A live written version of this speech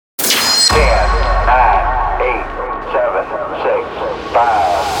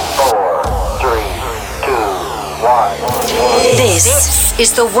This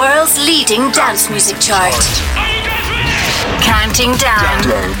is the world's leading dance music chart. Counting down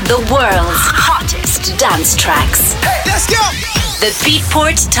the world's hottest dance tracks. Hey, let's go! The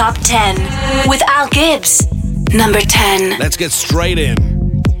Beatport Top 10 with Al Gibbs. Number 10. Let's get straight in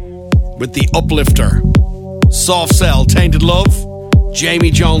with the uplifter. Soft Cell, Tainted Love,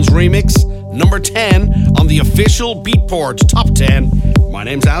 Jamie Jones remix. Number 10 on the official Beatport Top 10. My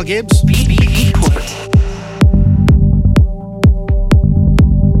name's Al Gibbs. Beatport.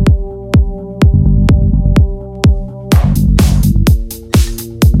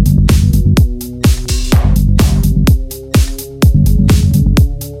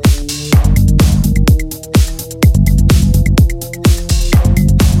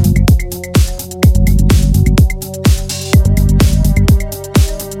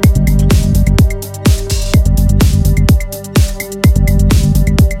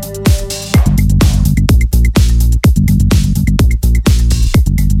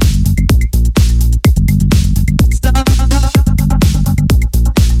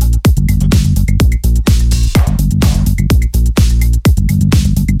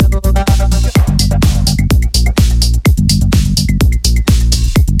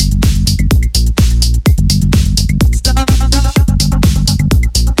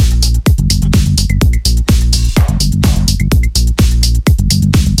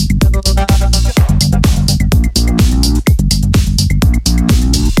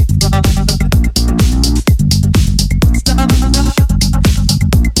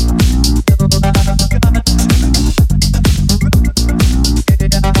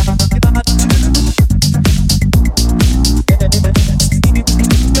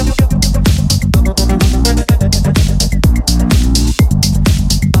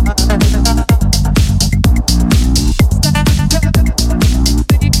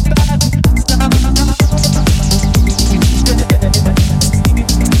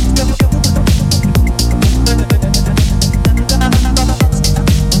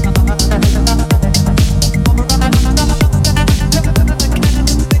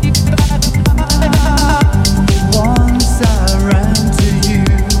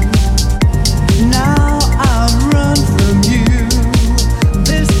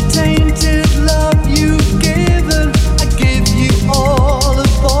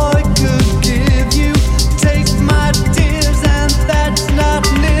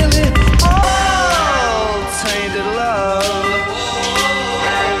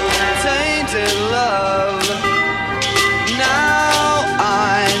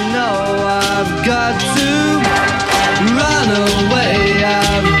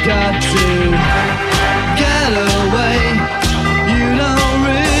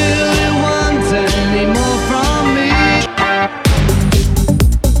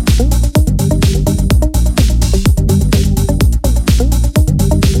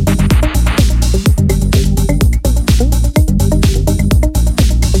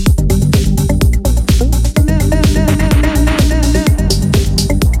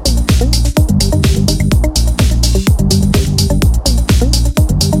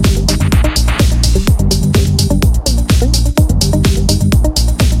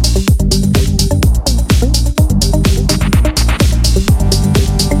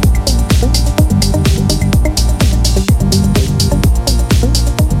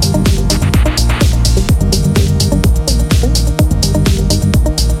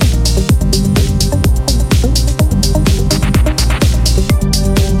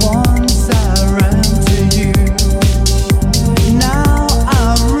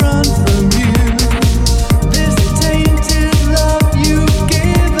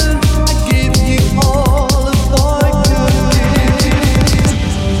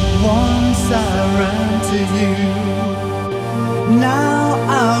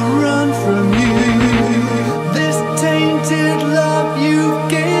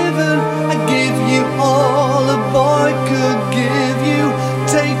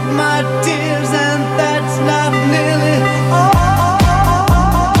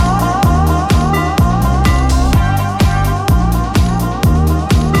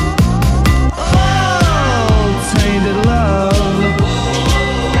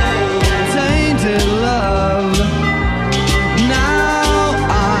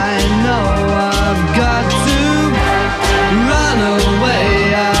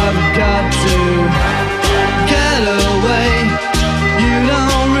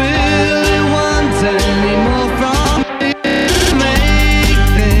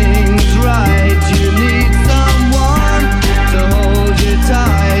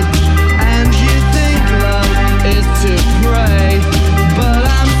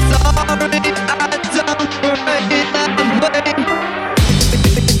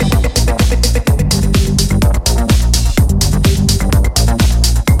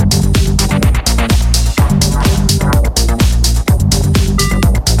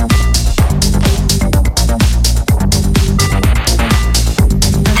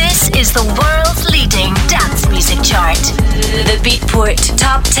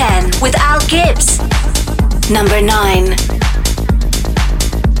 Top 10 with Al Gibbs. Number 9.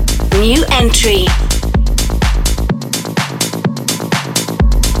 New entry.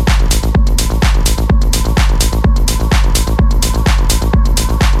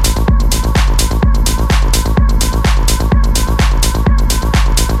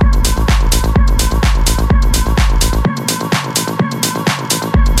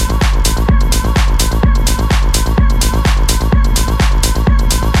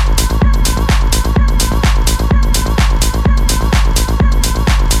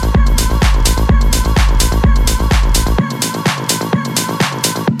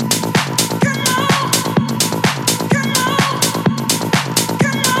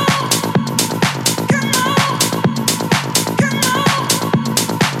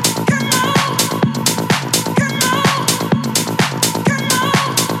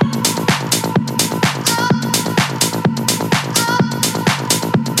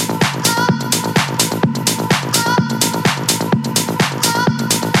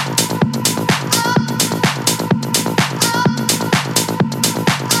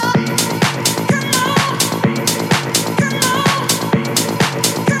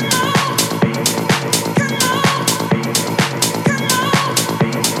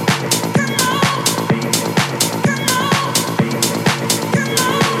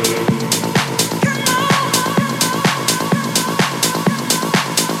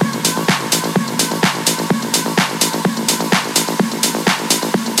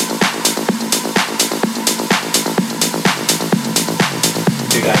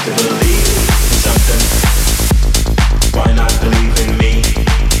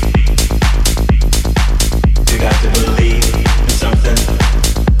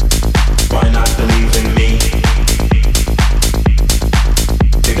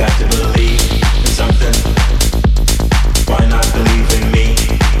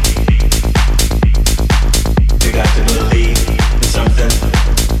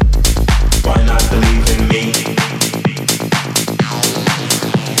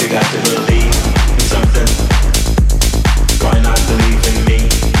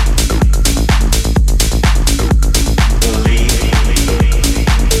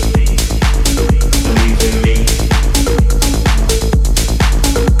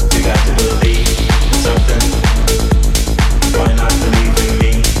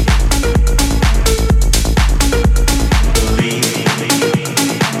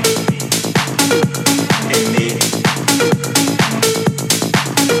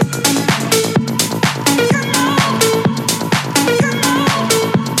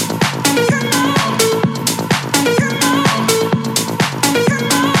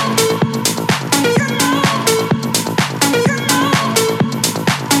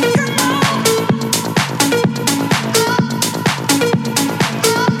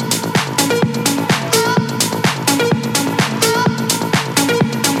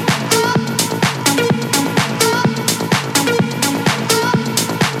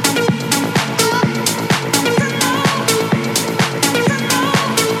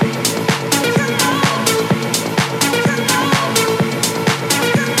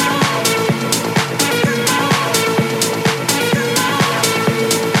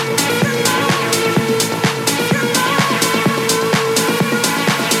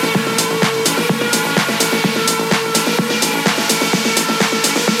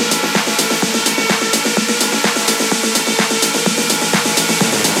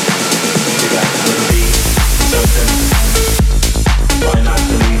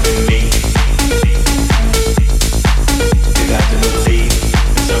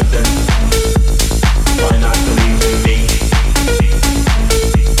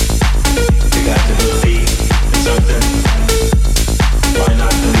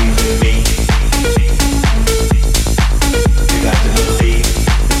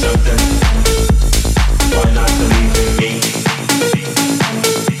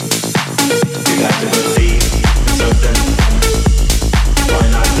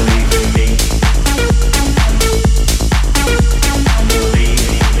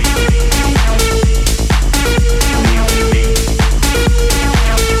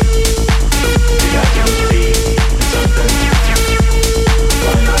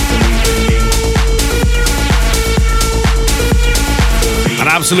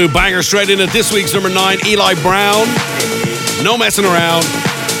 Absolute banger straight in at this week's number 9, Eli Brown. No messing around.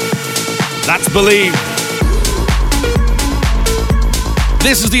 That's Believe.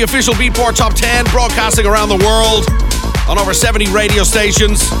 This is the official Beatport Top 10, broadcasting around the world on over 70 radio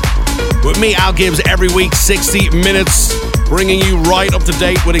stations. With me, Al Gibbs, every week, 60 minutes, bringing you right up to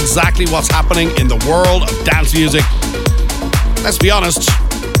date with exactly what's happening in the world of dance music. Let's be honest,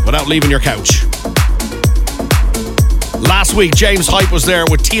 without leaving your couch. Last week, James Hype was there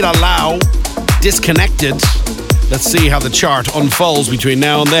with Tita Lau, Disconnected. Let's see how the chart unfolds between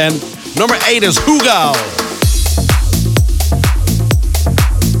now and then. Number 8 is Hugal.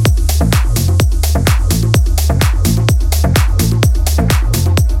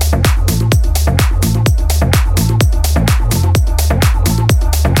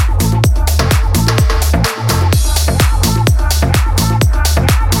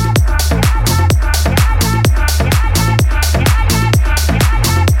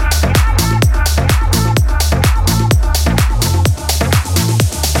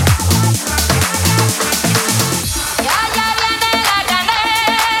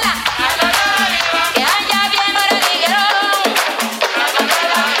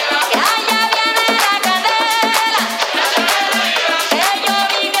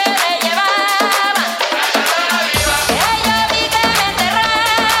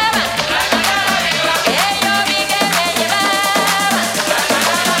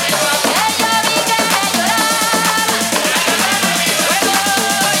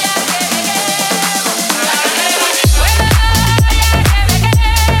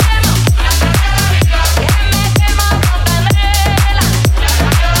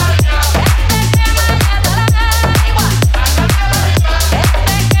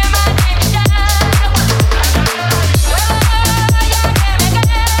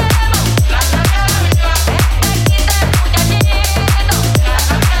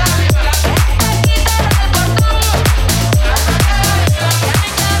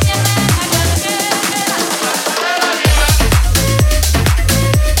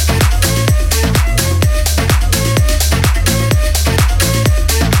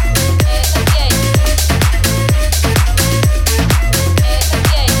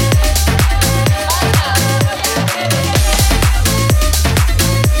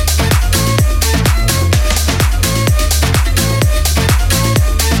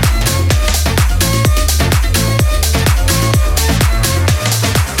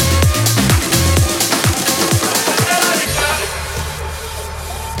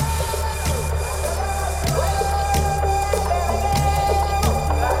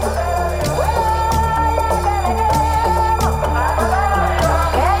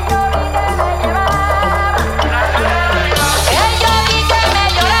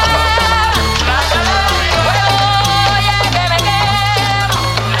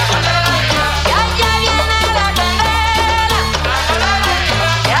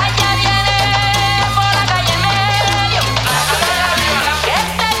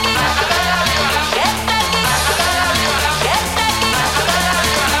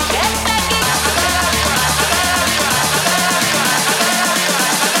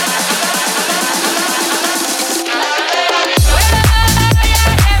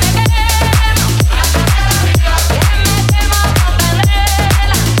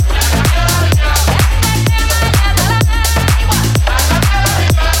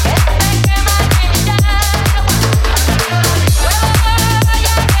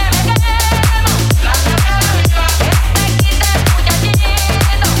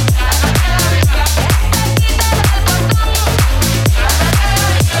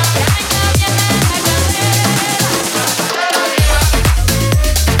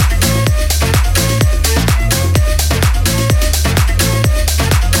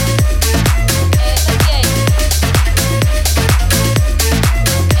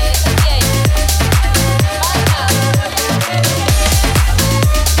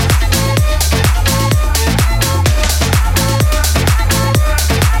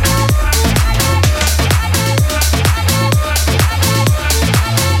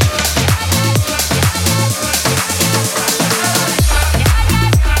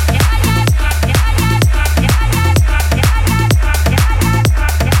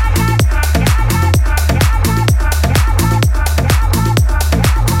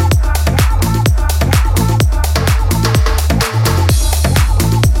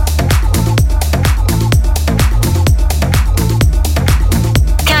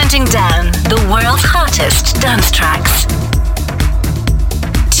 dance tracks.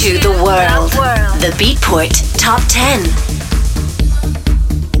 To the world. The Beatport Top 10.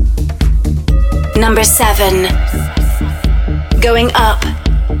 Number 7. Going up.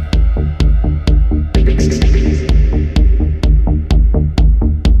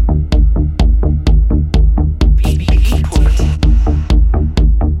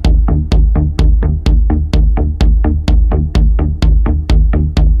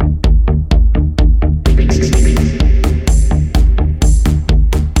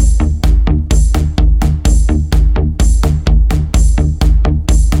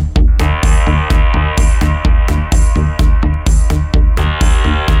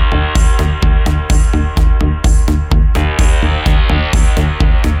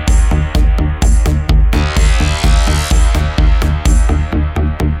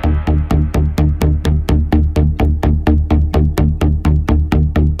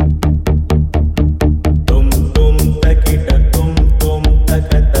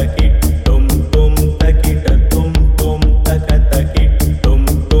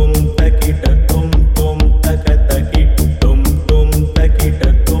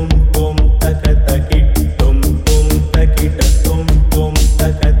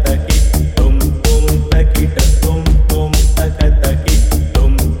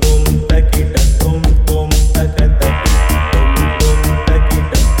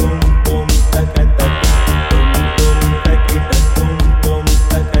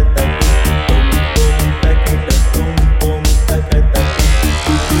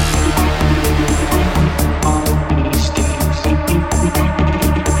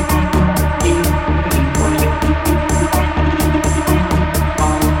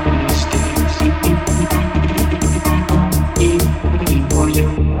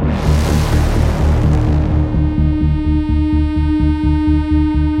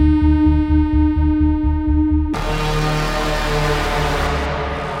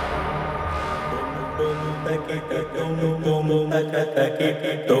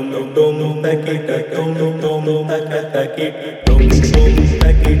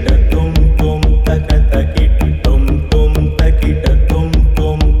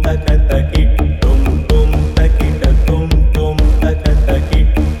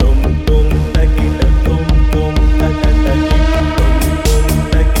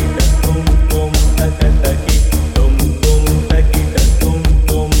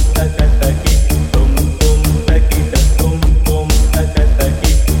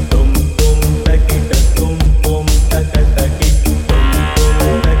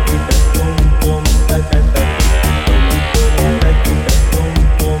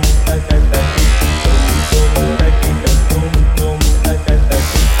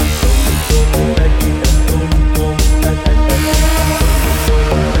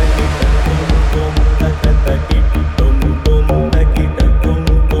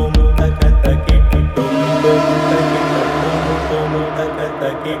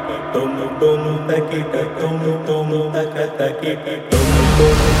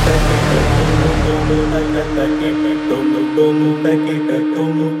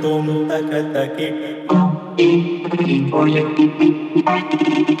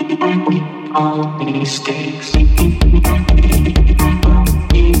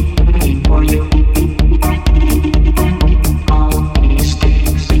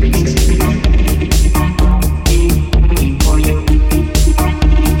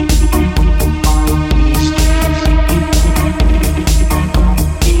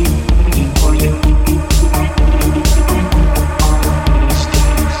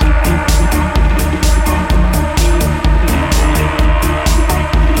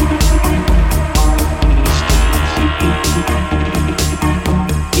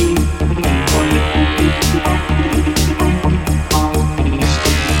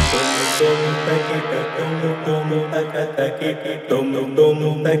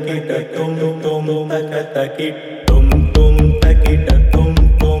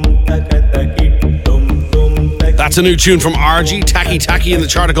 That's a new tune from RG, Tacky Tacky, in the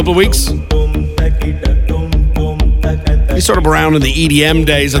chart a couple of weeks. He's sort of around in the EDM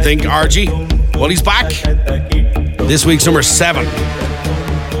days, I think, RG. Well, he's back. This week's number 7.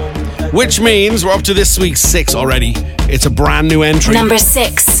 Which means we're up to this week's 6 already. It's a brand new entry. Number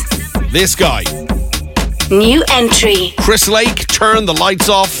 6. This guy. New entry. Chris Lake, Turn the Lights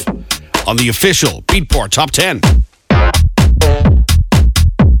Off on the official Beatport Top 10.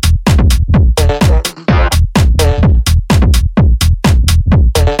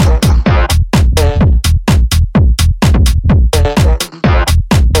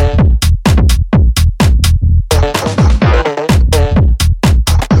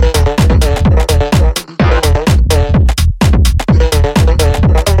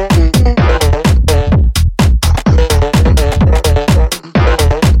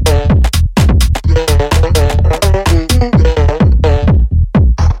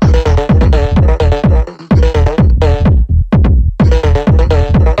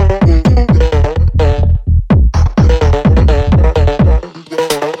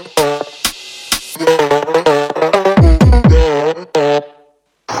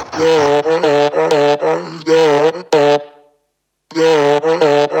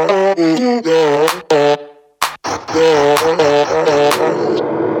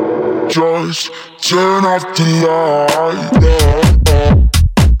 Just turn off the light.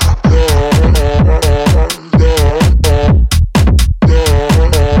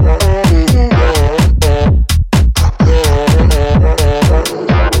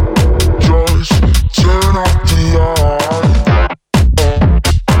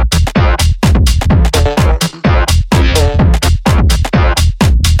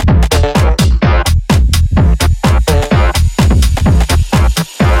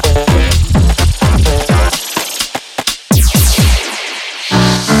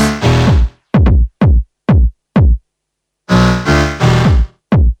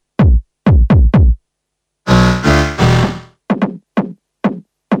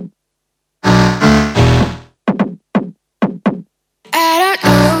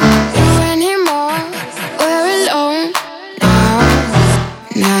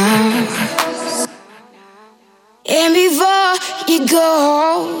 And before you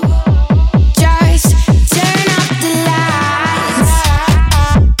go, just turn off the lights.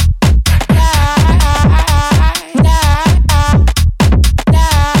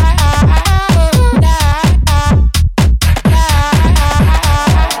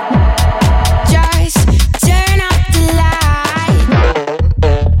 Just turn off the lights.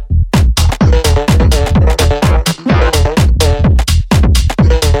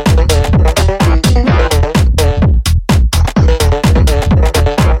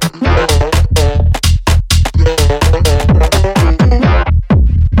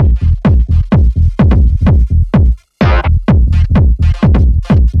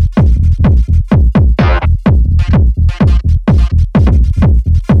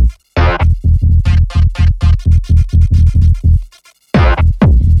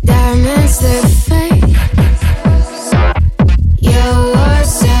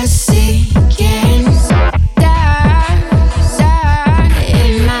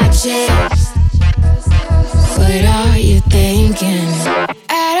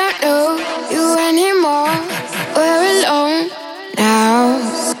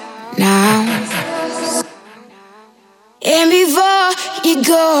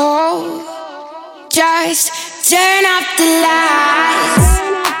 go. Just turn off the lights.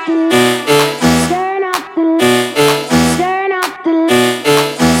 Turn off the lights. Turn off the lights. Turn off the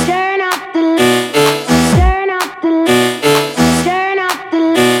lights. Turn off the lights. Turn off the lights. Turn off the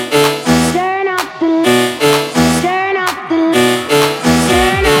lights. Turn off the lights. Turn off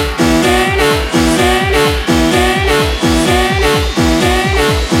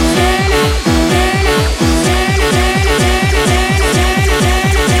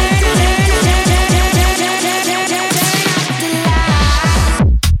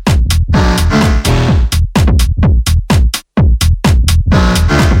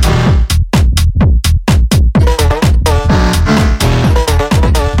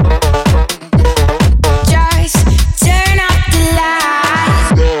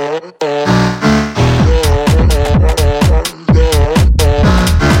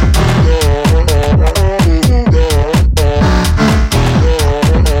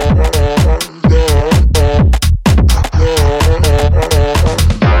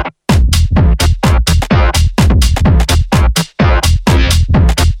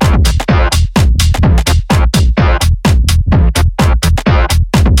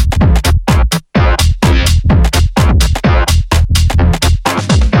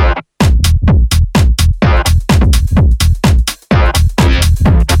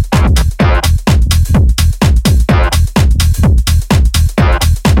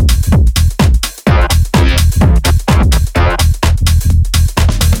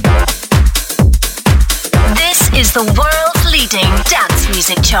The world's leading dance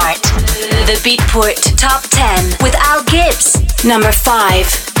music chart. The Beatport Top 10 with Al Gibbs. Number 5.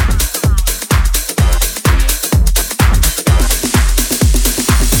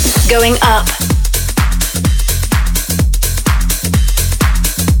 Going up.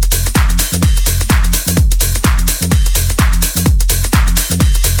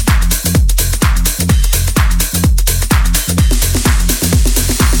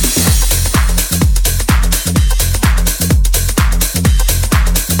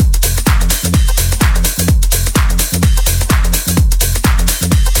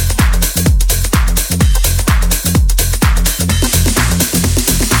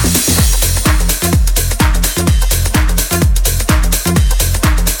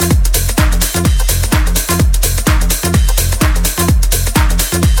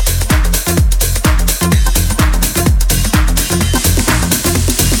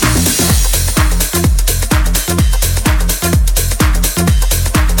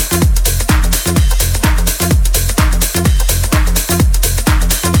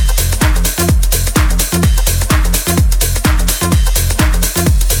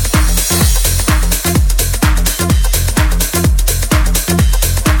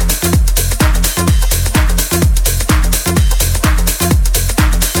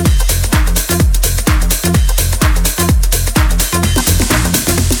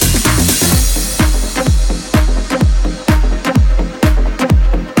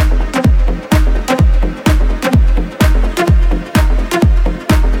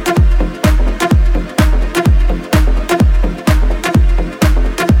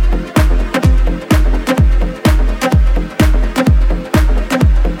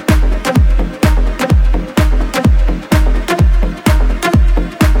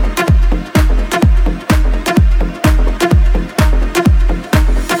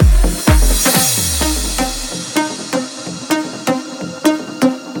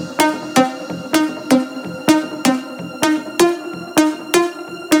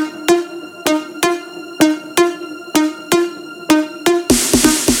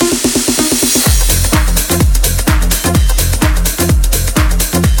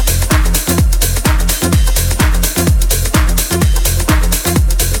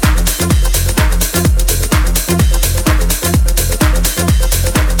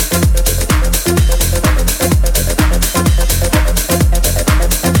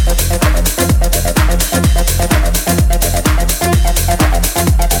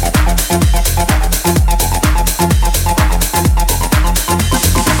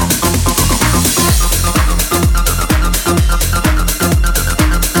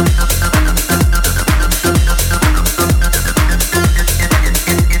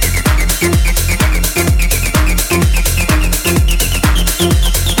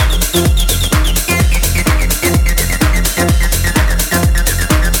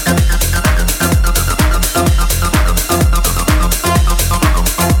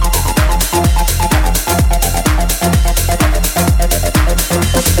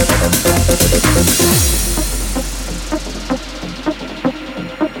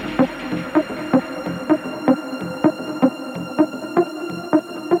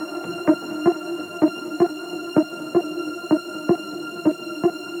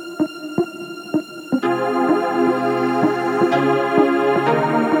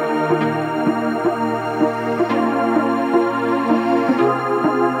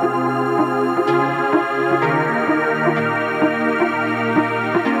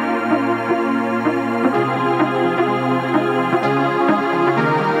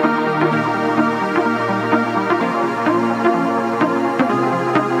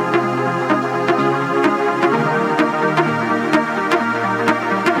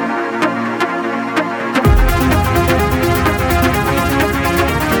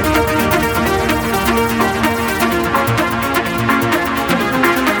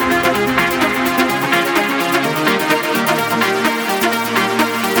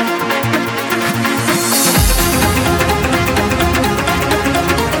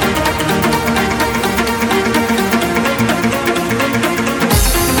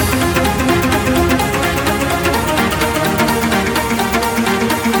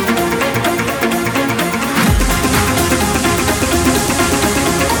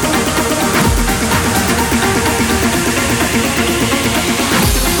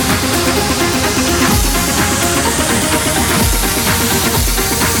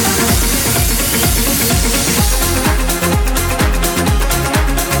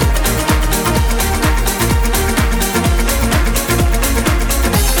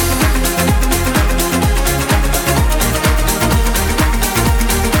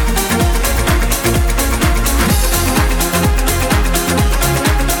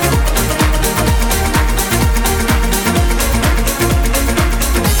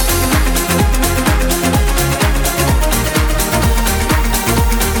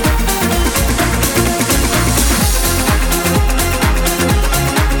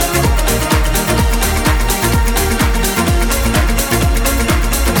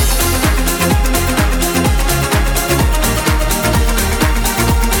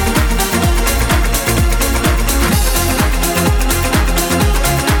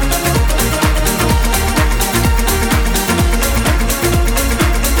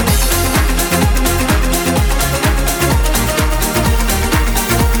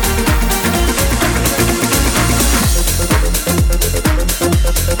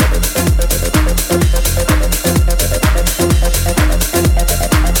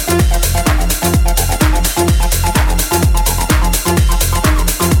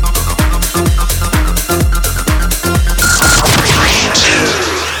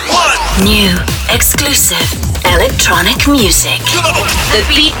 electronic music. The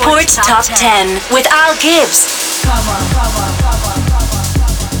Beatport Top 10 with Al Gibbs. Come on, come on, come on, come on.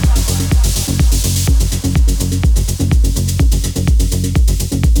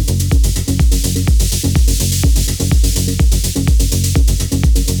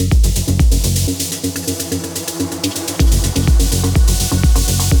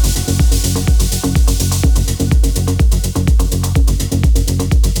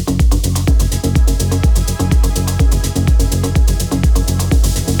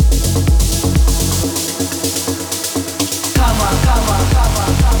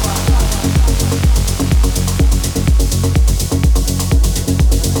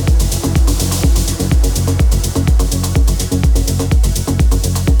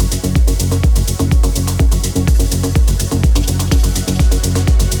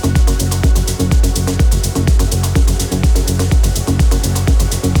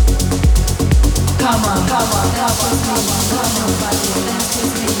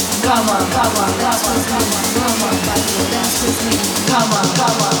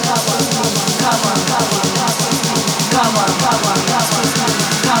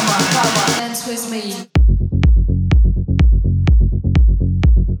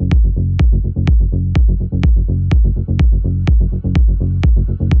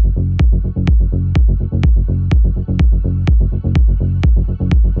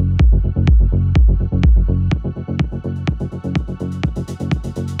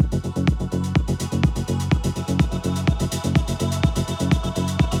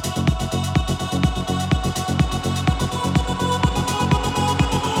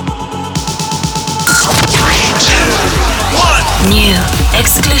 New,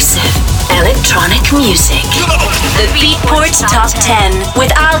 exclusive, electronic music. The Beatport Top 10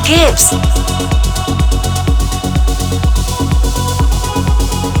 with Al Gibbs.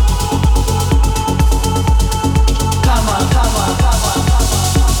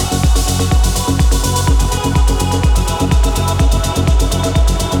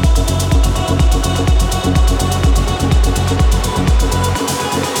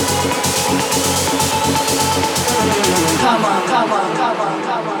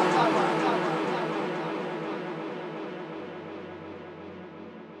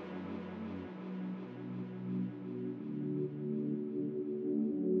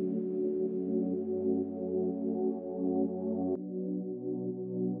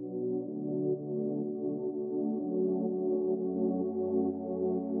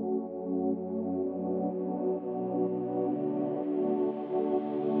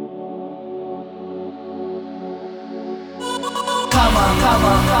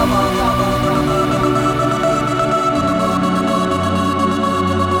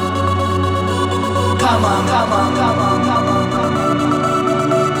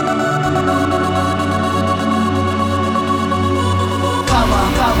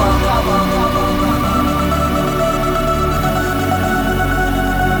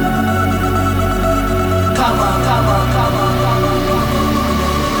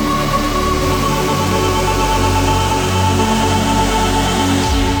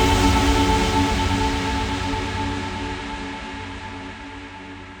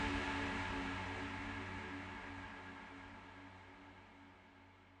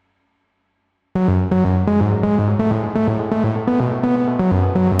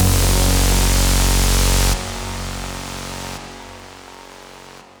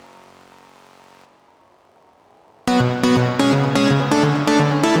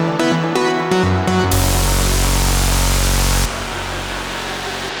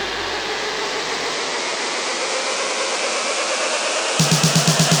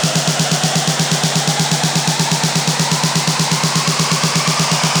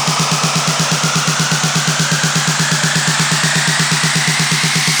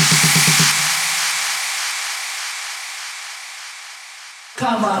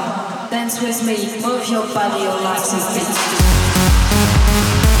 Come on, dance with me, move your body, your legs and feet.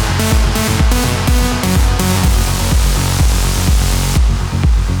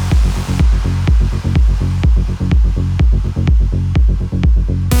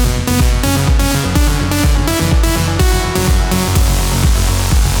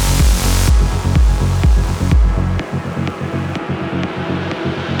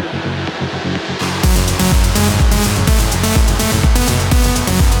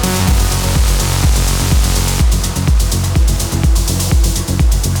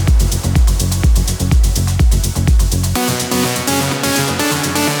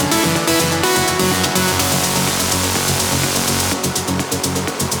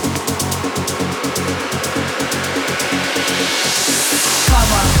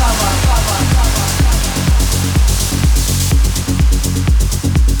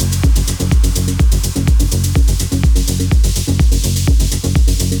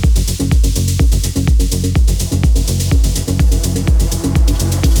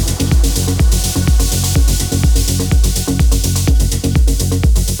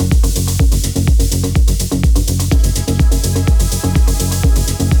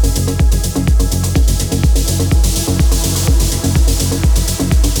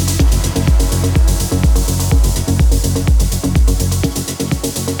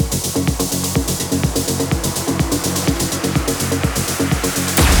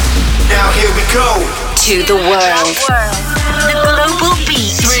 to the world. The Global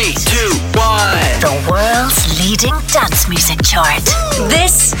Beat. 3, 2, 1. The world's leading dance music chart.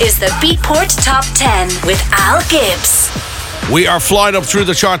 This is the Beatport Top 10 with Al Gibbs. We are flying up through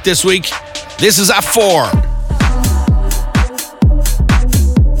the chart this week. This is at 4.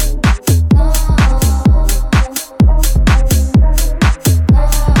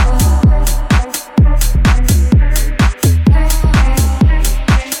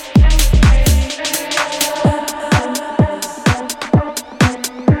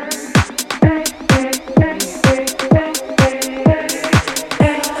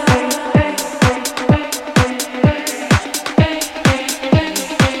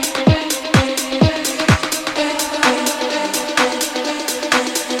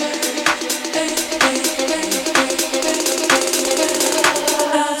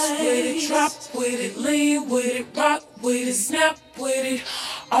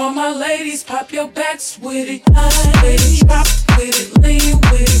 Pop your backs with it, with it, drop with it, lean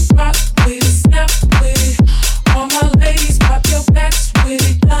with it, rock with it, snap with it. All my ladies, pop your backs with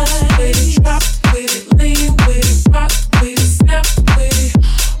it, with it, drop with it, lean with it, rock with it, snap with it.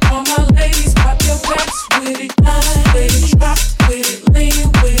 All my ladies, pop your backs with it, with it, drop with it,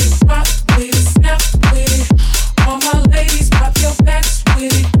 lean with it, rock with it, snap with it. All my ladies, pop your backs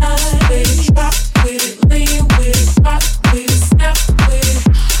with it, with it, drop with it, lean with it, rock with it, snap with it.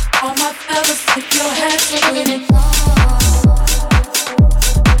 All my fellas, tip your hats with it.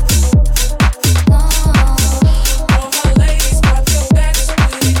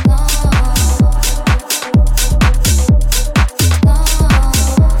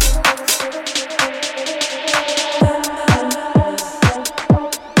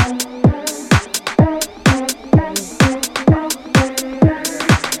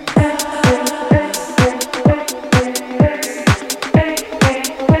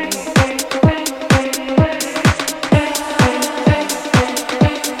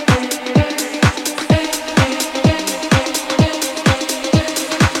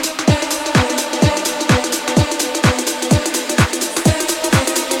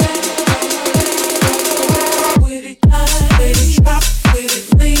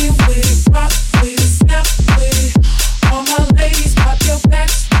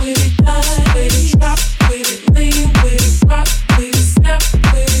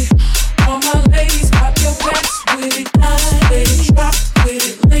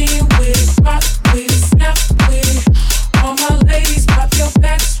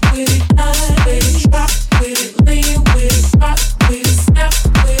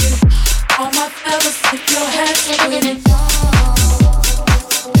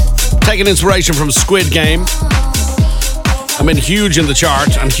 Taking inspiration from Squid Game. I mean, huge in the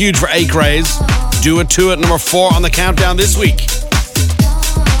chart and huge for Acraze. Do It To It, number 4 on the countdown this week.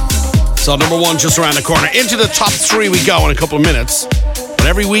 So number 1 just around the corner. Into the top 3 we go in a couple of minutes. But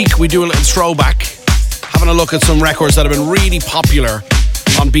every week we do a little throwback, having a look at some records that have been really popular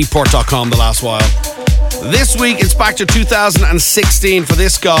on Beatport.com the last while. This week it's back to 2016 for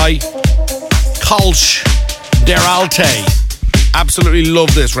this guy, Kolsch Deralte. Absolutely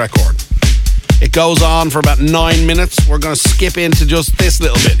love this record. It goes on for about 9 minutes. We're going to skip into just this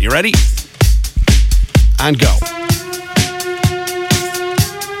little bit. You ready? And go.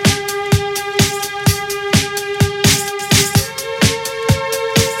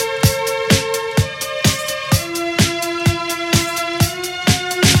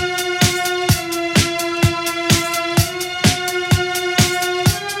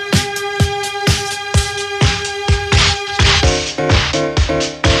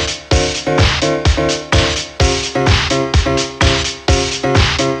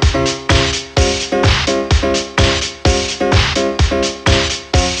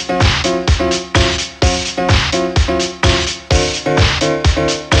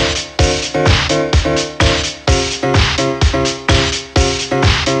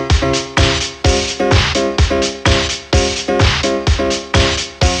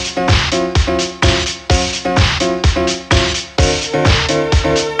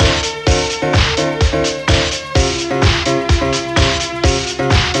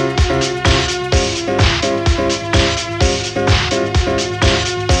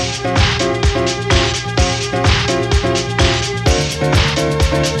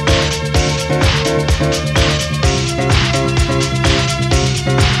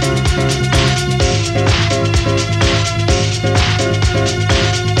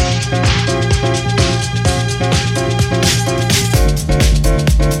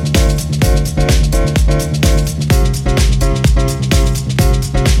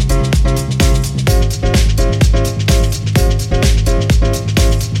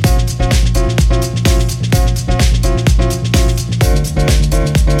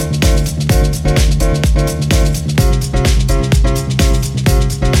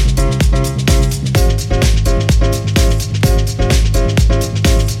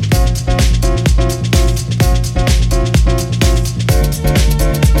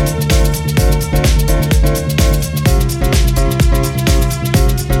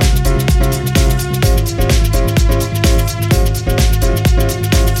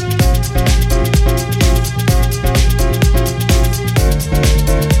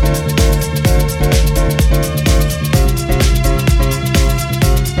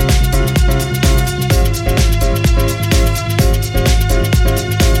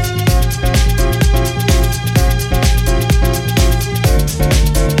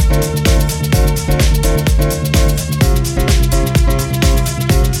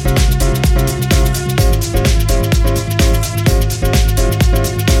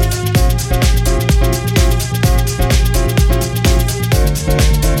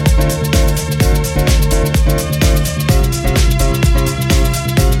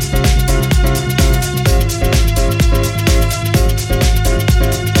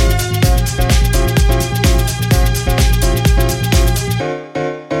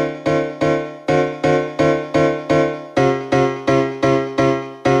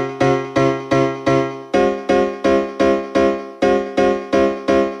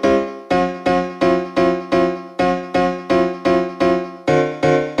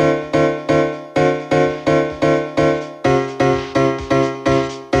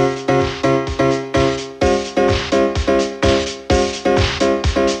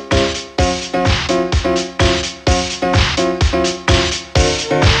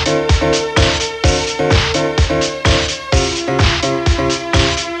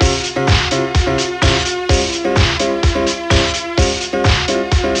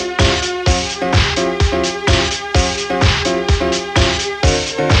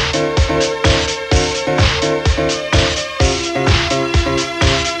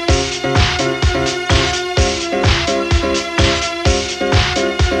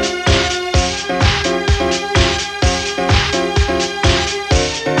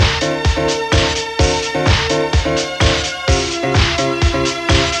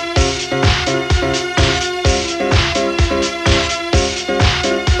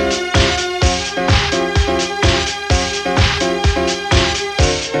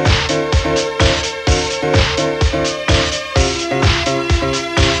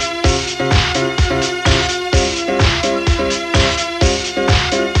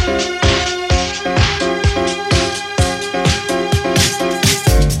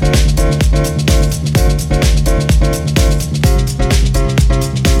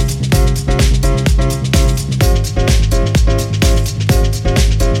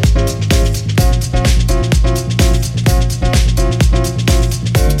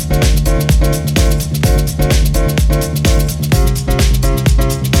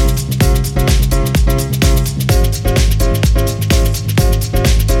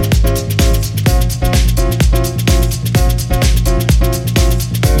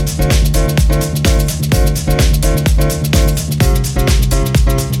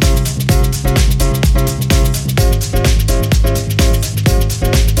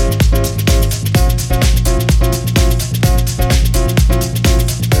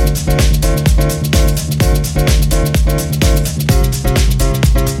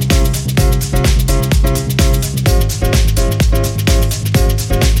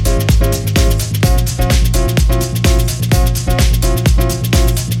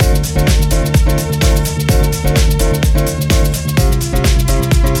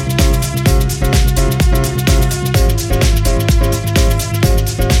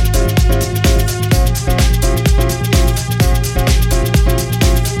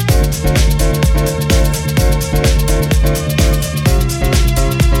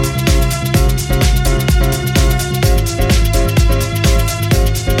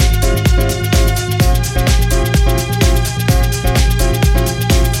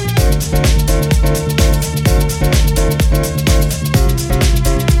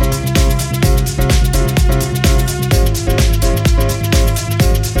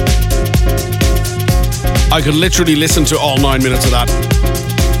 I could literally listen to all 9 minutes of that.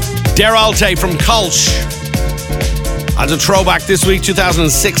 Deralte from Kolsch. As a throwback this week,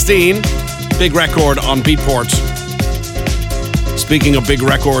 2016. Big record on Beatport. Speaking of big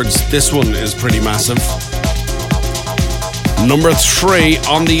records, this one is pretty massive. Number 3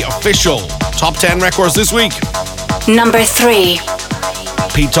 on the official Top 10 records this week. Number 3.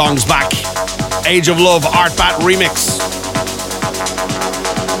 Pete Tong's back. Age of Love Art Bat remix.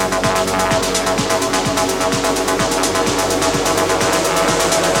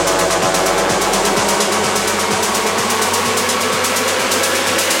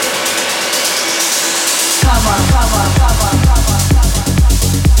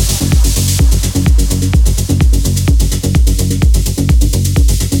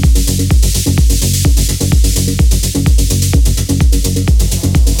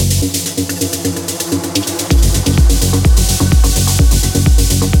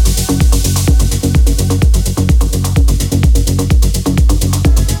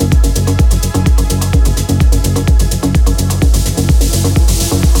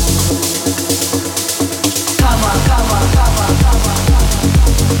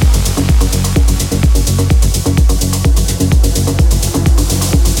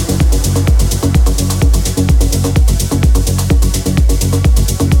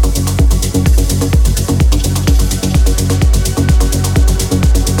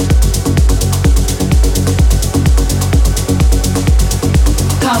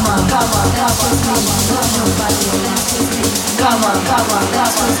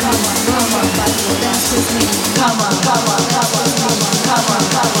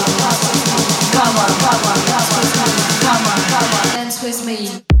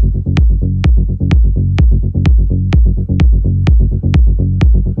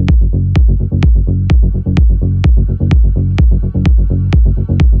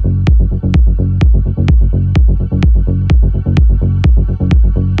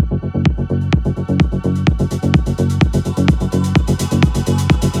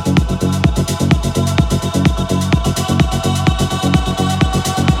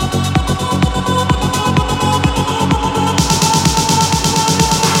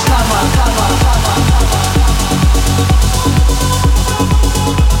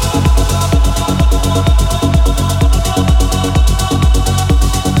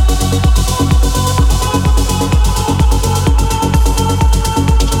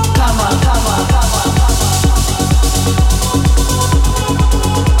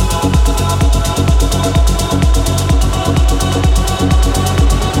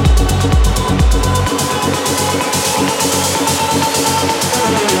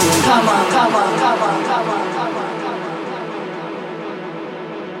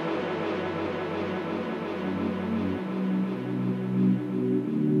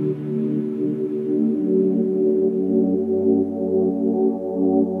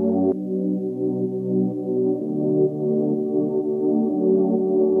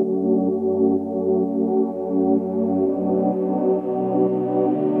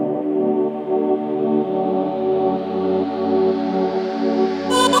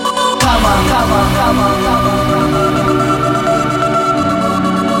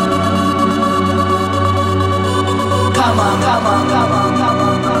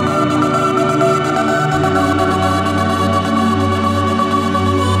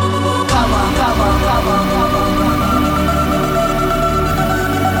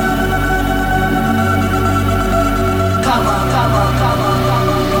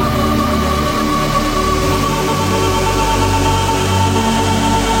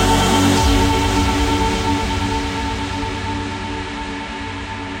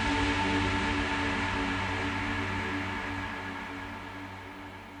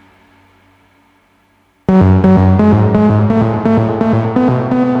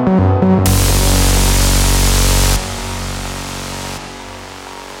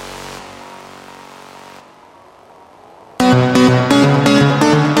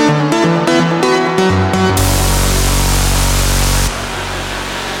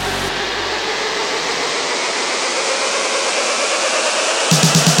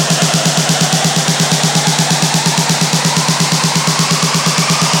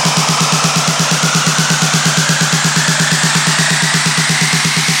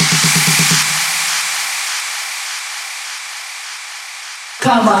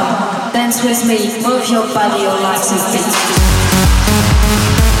 Come on, dance with me, move your body, your life is beat.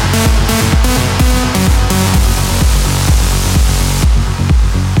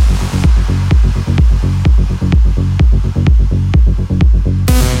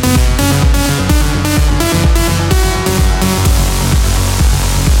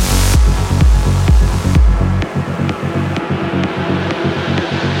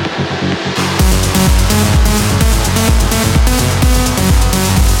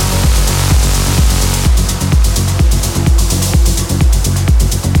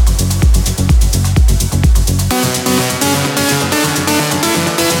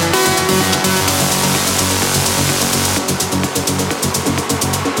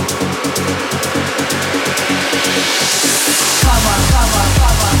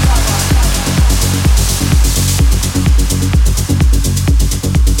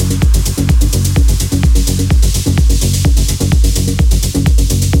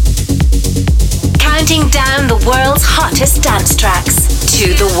 counting down the world's hottest dance tracks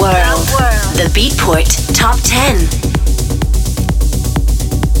to the world. The Beatport Top 10.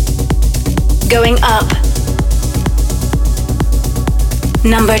 Going up.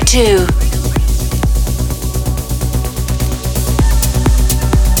 Number 2.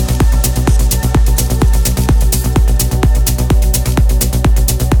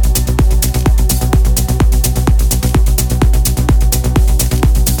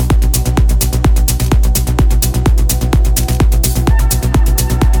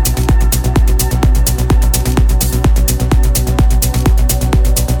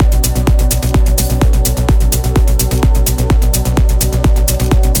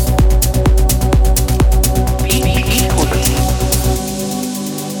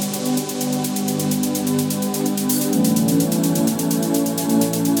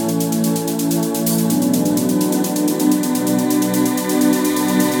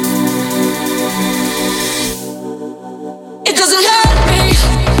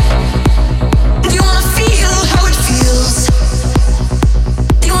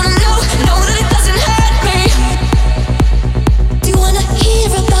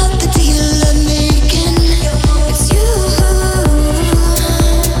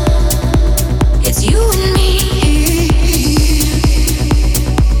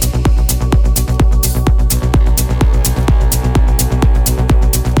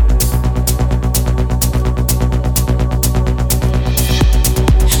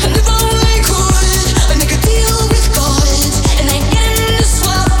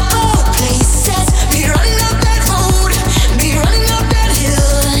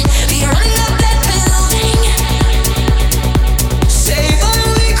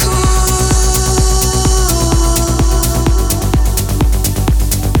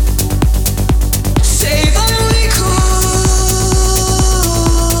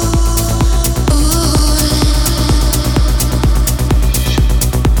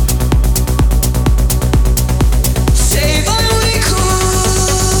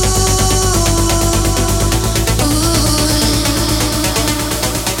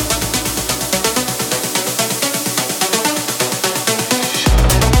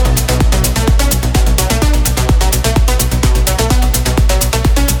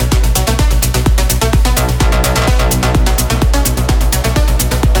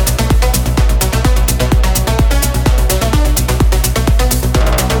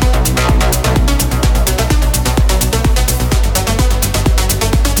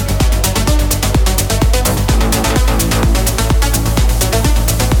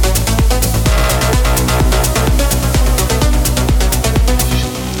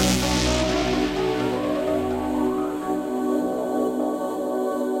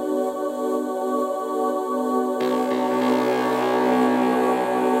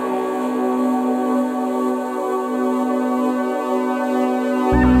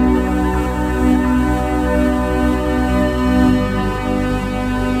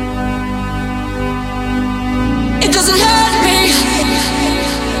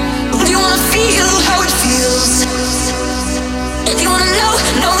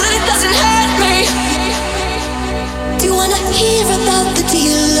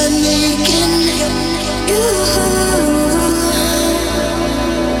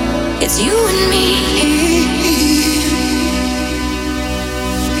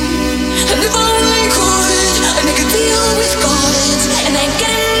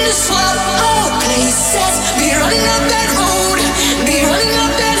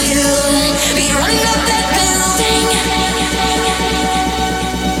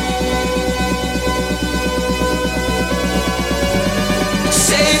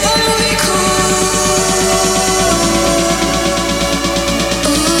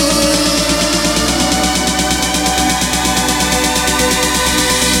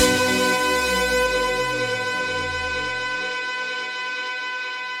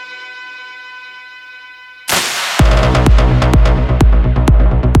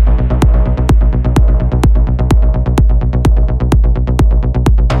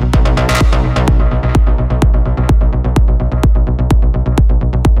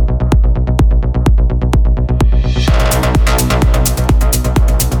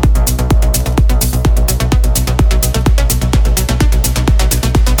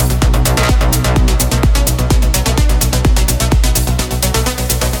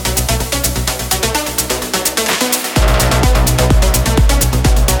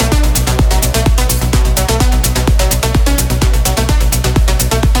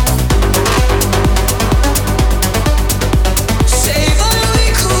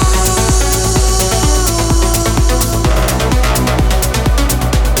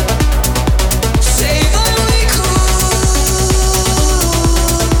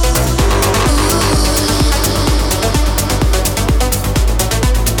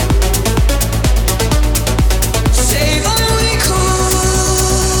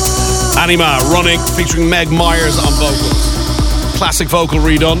 Anima, Running, featuring Meg Myers on vocals. Classic vocal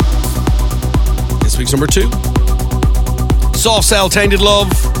redone. This week's number 2. Soft Cell, Tainted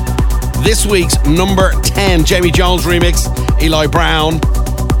Love. This week's number 10, Jamie Jones remix, Eli Brown.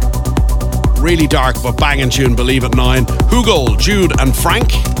 Really dark but banging tune, Believe at 9. Hugel, Jude and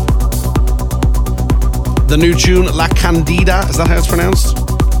Frank. The new tune, La Candida, is that how it's pronounced?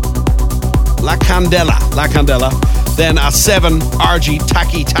 La Candela. Then at 7, RG,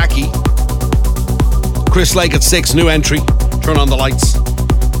 Tacky Tacky. Chris Lake at 6, new entry, Turn on the Lights.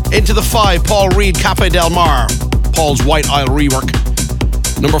 Into the 5, Paul Reed, Cafe Del Mar, Paul's White Isle rework.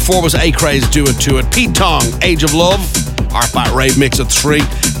 Number 4 was A-Craze, Do It To It. Pete Tong, Age of Love, Artbat Rave mix at 3.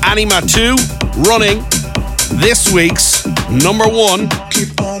 Anima 2, Running. This week's number 1,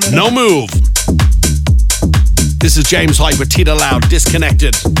 No Move. This is James Hype with Tita Loud,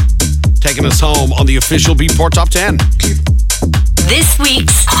 Disconnected, taking us home on the official Beatport Top 10. This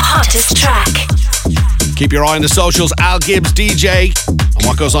week's hottest track. Keep your eye on the socials, Al Gibbs DJ, and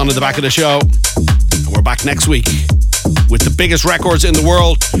what goes on in the back of the show. And we're back next week with the biggest records in the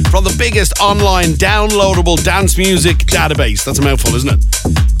world from the biggest online downloadable dance music database. That's a mouthful, isn't it?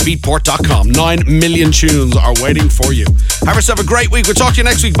 Beatport.com. 9 million tunes are waiting for you. Have yourself a great week. We'll talk to you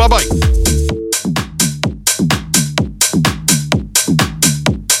next week. Bye-bye.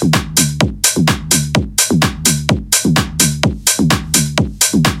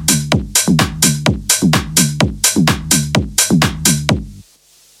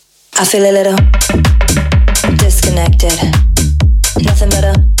 I feel a little disconnected. Nothing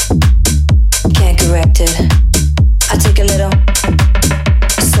better, can't correct it. I take a little,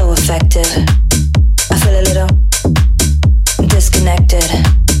 so effective. I feel a little disconnected.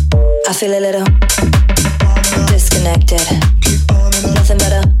 I feel a little disconnected. Nothing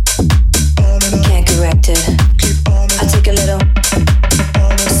better, can't correct it. I take a little,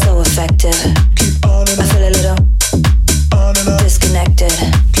 so effective. I feel a little disconnected.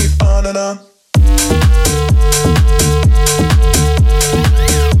 On and on.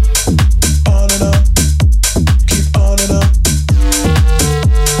 On and on. Keep on and on.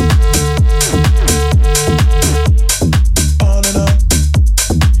 On and on.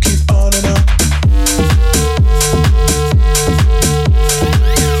 Keep on and on.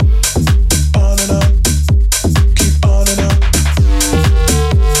 On and on. Keep on and on.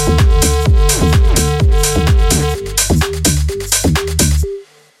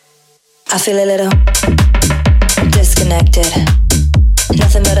 I feel a little disconnected.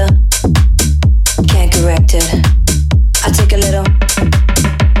 Nothing better, can't correct it. I take a little,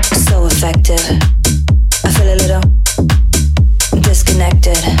 so effective. I feel a little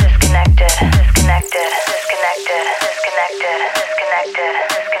disconnected. Disconnected, disconnected, disconnected, disconnected, disconnected, disconnected,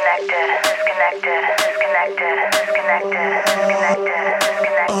 disconnected, disconnected, disconnected, disconnected, disconnected.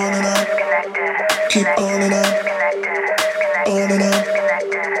 On and on, keep on and on. On and on.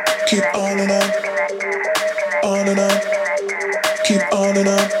 Keep on and on, keep on and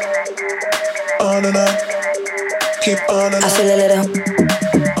on and on, keep on and on. I feel a little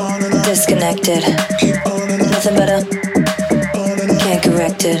disconnected. Keep on and on. Nothing better, can't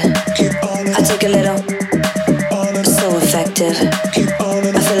correct it. Keep on and on. I take a little, so effective. Keep on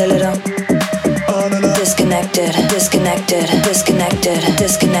and on. I feel a little disconnected, disconnected, disconnected,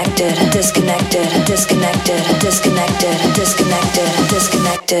 disconnected, disconnected, disconnected, disconnected, disconnected,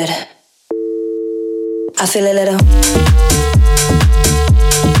 disconnected. I feel a little.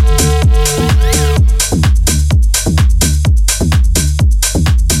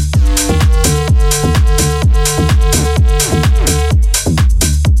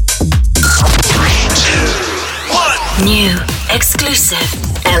 New, exclusive,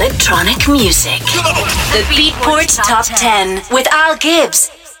 electronic music. The Beatport Top 10 with Al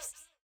Gibbs.